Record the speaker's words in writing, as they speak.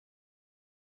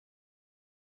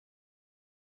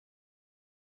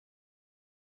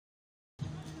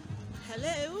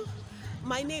Hello,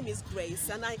 my name is Grace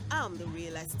and I am the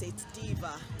real estate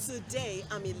diva. Today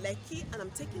I'm in Lekki and I'm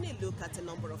taking a look at a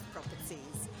number of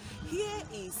properties. Here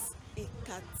is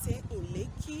Ikate in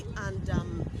Lekki and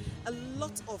a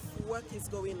lot of work is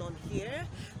going on here.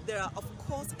 There are of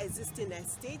course existing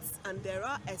estates and there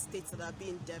are estates that are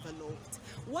being developed.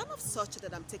 One of such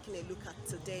that I'm taking a look at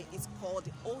today is called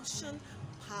the Ocean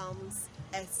Palms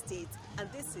Estate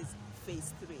and this is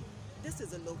phase 3. This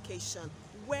is a location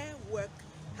where work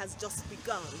has just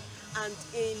begun and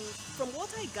from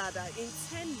what I gather in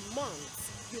 10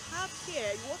 months you have here,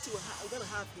 what you're going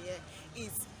to have here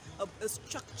is a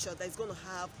structure that is going to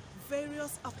have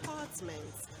various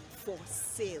apartments for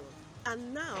sale.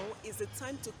 And now is the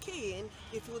time to key in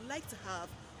if you would like to have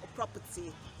a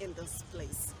property in this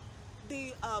place.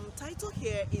 The title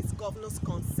here is Governor's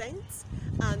Consent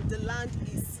and the land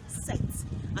is set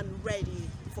and ready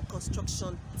for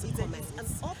construction to commence. An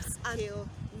upscale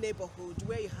neighborhood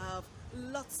where you have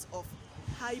lots of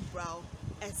highbrow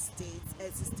estates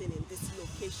existing in this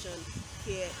location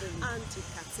here in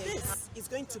Ikate. This is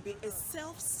going to be a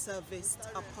self-serviced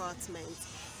apartment.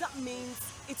 That means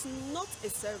it's not a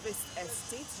serviced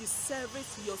estate, you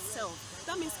service yourself.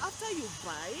 That means after you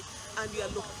buy and you are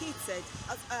located,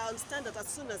 I understand that as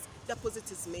soon as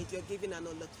deposit is made, you're given an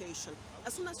allocation.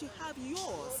 As soon as you have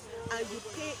yours and you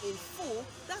pay in full,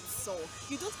 that's all.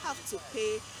 You don't have to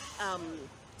pay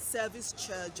service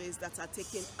charges that are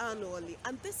taken annually,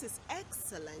 and this is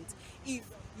excellent if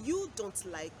you don't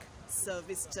like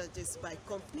service charges by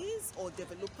companies or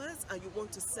developers and you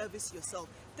want to service yourself.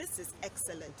 This is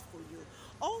excellent for you.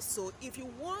 Also, if you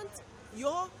want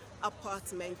your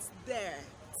apartment there,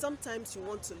 sometimes you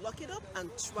want to lock it up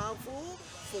and travel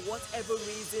for whatever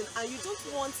reason and you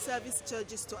don't want service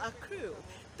charges to accrue,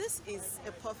 this is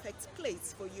a perfect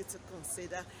place for you to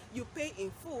consider. You pay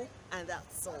in full and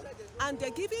that's all. And they're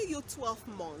giving you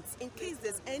 12 months in case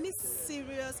there's any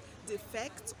serious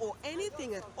defect or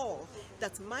anything at all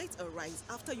that might arise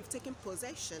after you've taken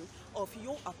possession of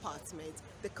your apartment.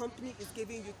 The company is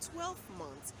giving you 12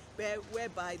 months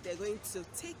whereby they're going to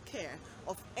take care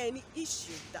of any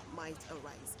issue that might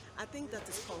arise. I think that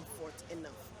is comfort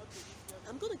enough.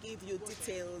 I'm going to give you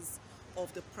details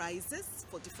of the prices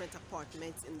for different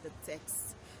apartments in the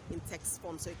text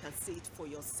form so you can see it for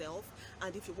yourself.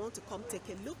 And if you want to come take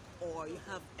a look or you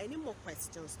have any more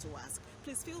questions to ask,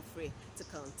 please feel free to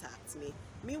contact me.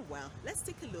 Meanwhile, let's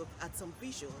take a look at some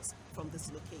visuals from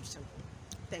this location.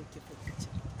 Thank you for watching.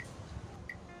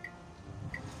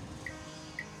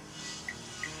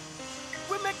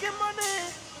 We're making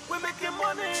money, we're making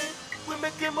money, we're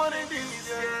making money this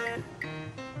year.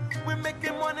 We're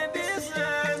making money this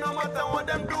year. No matter what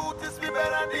them do, this be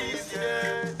better this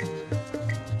year.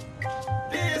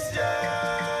 This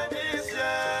year, this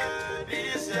year,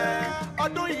 this year.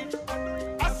 Odoyi,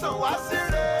 asan wa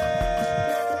sere,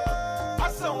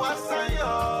 asan wa sanye.